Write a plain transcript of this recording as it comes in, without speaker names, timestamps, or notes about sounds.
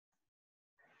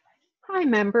Hi,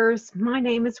 members. My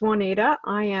name is Juanita.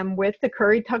 I am with the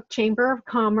Currituck Chamber of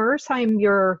Commerce. I'm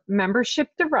your membership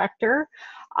director.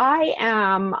 I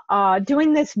am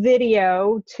doing this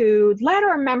video to let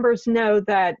our members know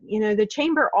that, the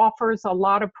Chamber offers a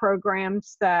lot of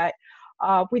programs that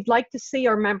we'd like to see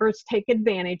our members take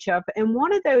advantage of. And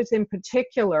one of those in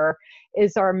particular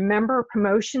is our member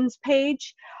promotions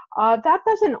page. That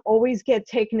doesn't always get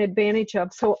taken advantage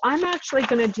of. So I'm actually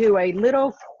going to do a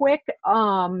little quick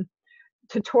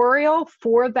tutorial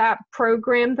for that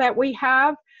program that we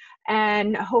have,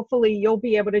 and hopefully you'll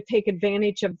be able to take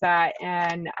advantage of that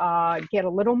and get a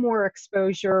little more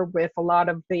exposure with a lot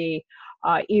of the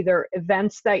either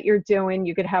events that you're doing.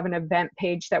 You could have an event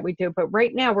page that we do, but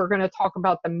right now we're going to talk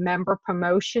about the member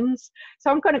promotions.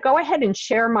 So I'm going to go ahead and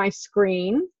share my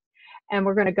screen, and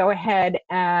we're going to go ahead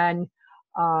and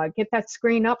get that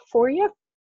screen up for you.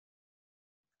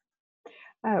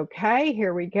 Okay,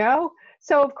 here we go.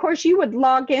 So of course you would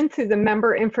log in through the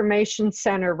Member Information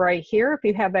Center right here. If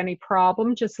you have any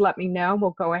problem, just let me know.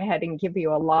 We'll go ahead and give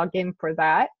you a login for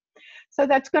that. So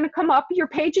that's going to come up. Your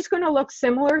page is going to look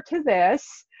similar to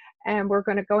this. And we're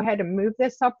going to go ahead and move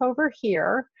this up over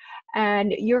here.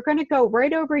 And you're going to go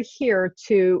right over here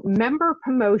to Member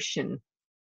Promotion.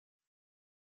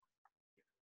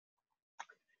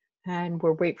 And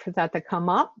we'll wait for that to come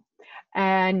up.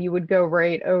 And you would go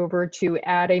right over to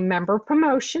Add a Member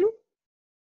Promotion.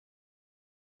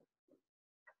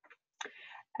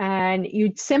 And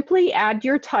you'd simply add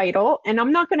your title. And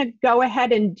I'm not going to go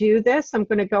ahead and do this. I'm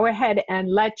going to go ahead and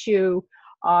let you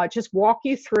just walk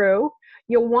you through.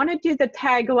 You'll want to do the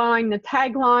tagline. The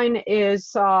tagline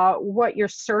is what your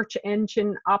search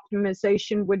engine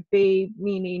optimization would be,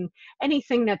 meaning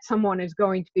anything that someone is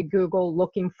going to be Google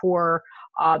looking for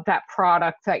that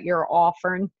product that you're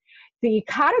offering. The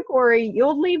category,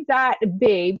 you'll leave that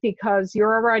be because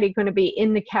you're already going to be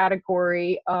in the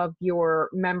category of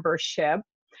your membership.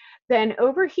 Then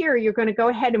over here, you're going to go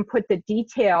ahead and put the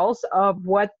details of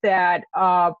what that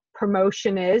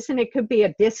promotion is. And it could be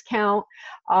a discount.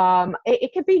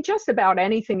 It could be just about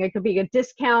anything. It could be a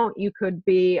discount. You could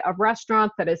be a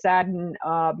restaurant that is adding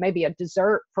maybe a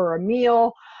dessert for a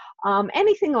meal,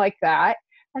 anything like that.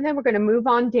 And then we're going to move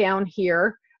on down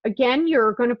here. Again,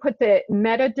 you're going to put the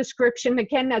meta description.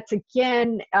 Again, that's the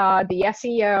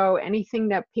SEO, anything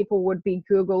that people would be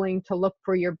Googling to look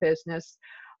for your business.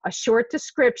 A short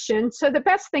description. So the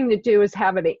best thing to do is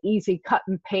have it an easy cut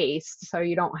and paste so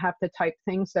you don't have to type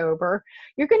things over.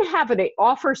 You're going to have it an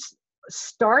offer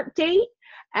start date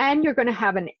and you're going to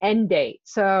have an end date.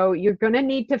 So you're going to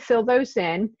need to fill those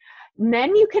in. And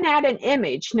then you can add an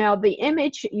image. Now the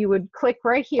image, you would click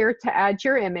right here to add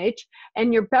your image,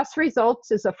 and your best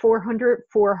results is a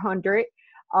 400/400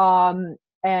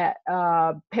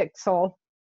 pixel.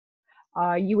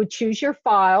 You would choose your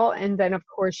file, and then of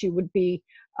course you would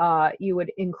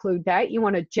include that. You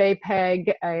want a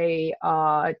JPEG,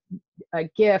 a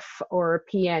GIF, or a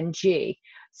PNG.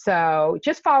 So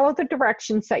just follow the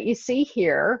directions that you see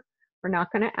here. We're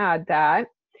not going to add that.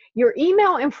 Your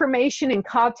email information and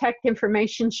contact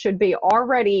information should be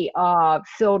already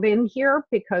filled in here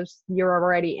because you're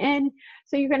already in.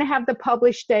 So you're going to have the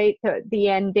publish date, the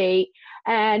end date,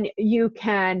 and you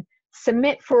can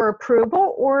submit for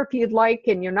approval, or if you'd like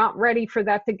and you're not ready for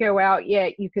that to go out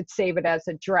yet, you could save it as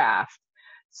a draft.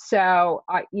 So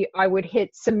I would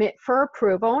hit submit for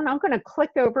approval, and I'm going to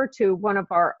click over to one of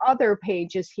our other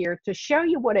pages here to show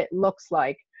you what it looks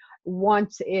like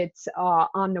once it's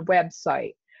on the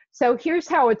website. So here's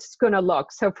how it's going to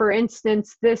look. So for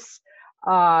instance, this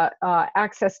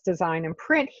Access Design and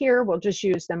Print here, we'll just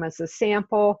use them as a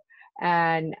sample,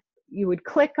 and you would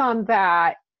click on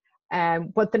that.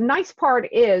 And what the nice part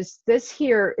is, this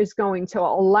here is going to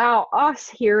allow us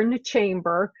here in the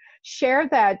chamber share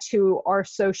that to our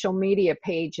social media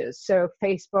pages. So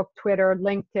Facebook, Twitter,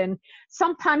 LinkedIn,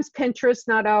 sometimes Pinterest,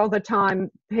 not all the time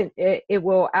it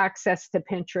will access to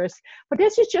Pinterest. But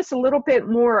this is just a little bit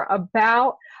more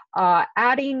about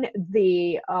adding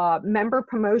the member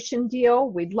promotion deal.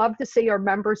 We'd love to see our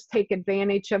members take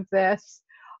advantage of this.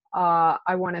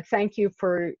 I want to thank you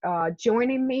for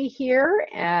joining me here,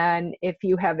 and if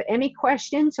you have any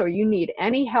questions or you need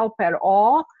any help at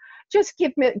all, just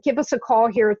give us a call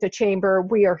here at the Chamber.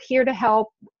 We are here to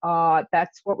help.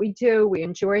 That's what we do. We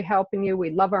enjoy helping you. We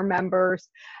love our members,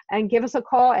 and give us a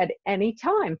call at any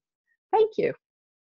time. Thank you.